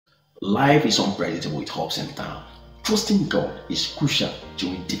Life is unpredictable with ups and downs. Trusting God is crucial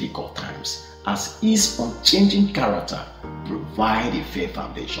during difficult times, as His unchanging character provides a fair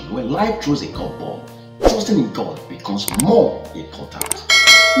foundation. When life throws a curveball, trusting in God becomes more important.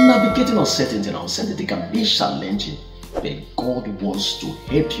 Navigating uncertainty can be challenging, but God wants to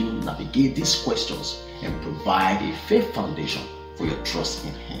help you navigate these questions and provide a fair foundation for your trust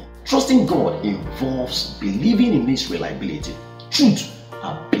in Him. Trusting God involves believing in His reliability, truth,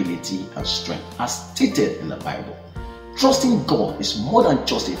 ability, and strength, as stated in the Bible. Trusting God is more than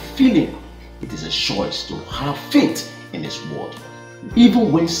just a feeling, it is a choice to have faith in His word.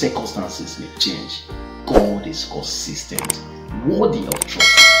 Even when circumstances may change, God is consistent, worthy of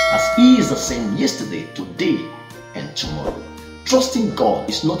trust, as He is the same yesterday, today, and tomorrow. Trusting God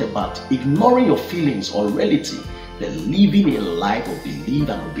is not about ignoring your feelings or reality, but living a life of belief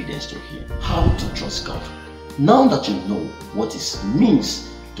and obedience to Him. How to trust God? Now that you know what it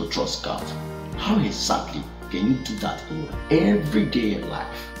means to trust God, how exactly can you do that in your everyday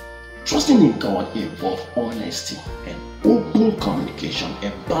life? Trusting in God involves honesty and open communication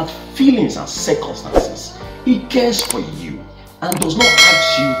about feelings and circumstances. He cares for you and does not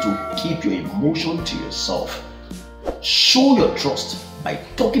ask you to keep your emotion to yourself. Show your trust by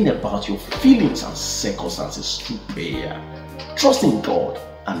talking about your feelings and circumstances through prayer. Trust in God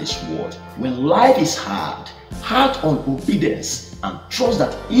and His word. When life is hard, act on obedience and trust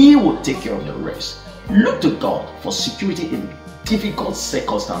that He will take care of the rest. Look to God for security in difficult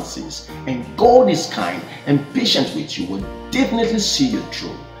circumstances, and God is kind and patient with you, will definitely see you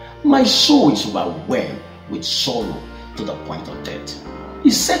through. My soul is overwhelmed with sorrow to the point of death.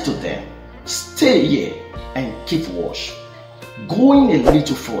 He said to them, "Stay here and keep watch." Going a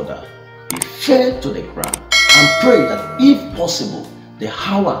little further, he fell to the ground and prayed that if possible, the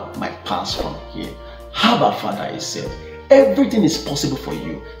hour might pass from here. Abba, Father, he said, everything is possible for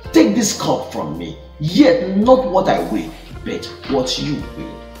you. Take this cup from me, yet not what I will, but what you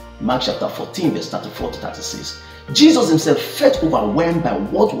will. Mark chapter 14, verse 34 to 36. Jesus himself felt overwhelmed by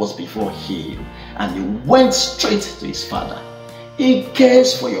what was before him, and he went straight to his Father. He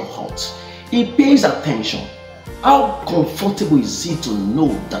cares for your heart. He pays attention. How comfortable is it to know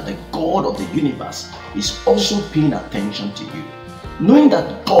that the God of the universe is also paying attention to you? Knowing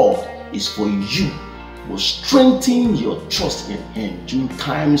that God is for you will strengthen your trust in Him during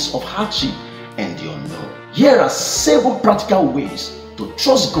times of hardship and the unknown. Here are several practical ways to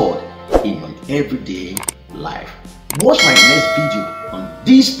trust God in your everyday life. Watch my next video on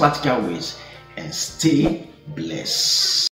these practical ways and stay blessed.